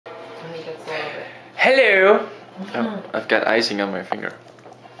it gets a little bit. Hello! Oh, I've got icing on my finger.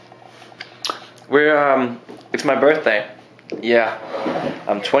 It's my birthday. Yeah.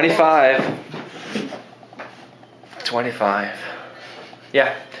 I'm 25. 25.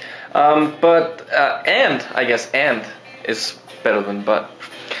 Yeah. And is better than but.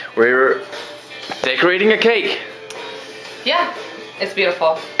 We're decorating a cake. Yeah, it's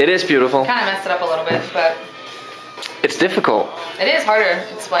beautiful. It is beautiful. Kind of messed it up a little bit, but it's difficult. It is harder.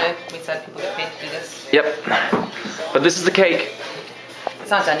 That's why we said people get paid to do this. Yep. But this is the cake. It's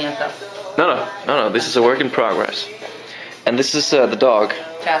not done yet, though. No. This is a work in progress. And this is the dog.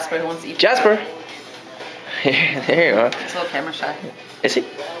 Jasper, who wants to eat. Jasper. There you are. He's a little camera shy. Is he? I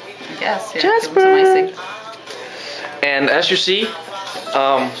guess. Here, Jasper. give him some icing. And as you see,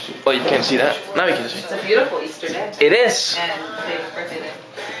 well, you can't see that. Now you can see. It's a beautiful Easter day. It is. And David's birthday day.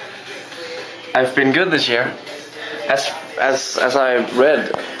 I've been good this year. As I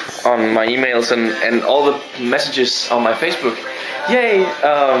read on my emails and all the messages on my Facebook. Yay!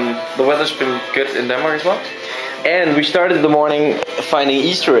 The weather's been good in Denmark as well. And we started the morning finding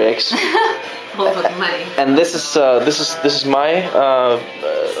Easter eggs. Full of money. And this is my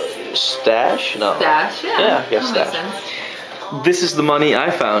stash. No. Stash, yeah. Yeah, that stash. makes sense. This is the money I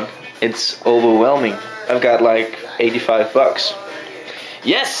found. It's overwhelming. I've got like $85.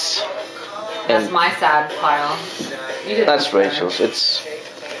 Yes. That's And my sad pile. You did that's Rachel's. It's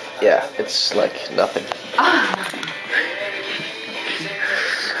like nothing.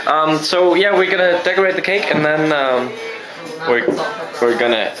 So yeah, we're gonna decorate the cake and then we're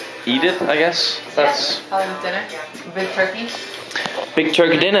gonna eat it. I guess that's probably with dinner. Big turkey. big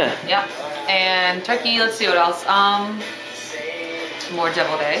turkey dinner. Yep. And turkey. Let's see what else. More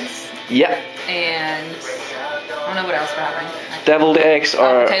deviled eggs. Yeah. And I don't know what else we're having. Deviled eggs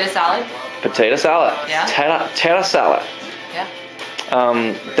are potato salad. Potato salad. Yeah. Terra salad. Yeah.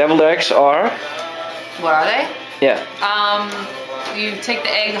 Deviled eggs are. What are they? Yeah. You take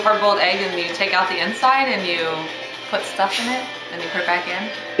the egg, the hard-boiled egg, and you take out the inside, and you put stuff in it, and you put it back in.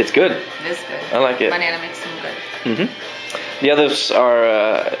 It's good. It is good. I like it. My nana makes them good. The others are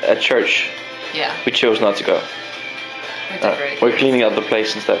at church. Yeah. We chose not to go. We're cleaning up the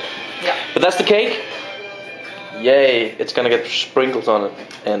place instead. Yeah. But that's the cake. Yay! It's gonna get sprinkles on it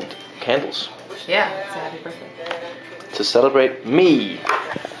and candles Yeah. It's a happy birthday. to celebrate me.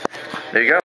 There you go.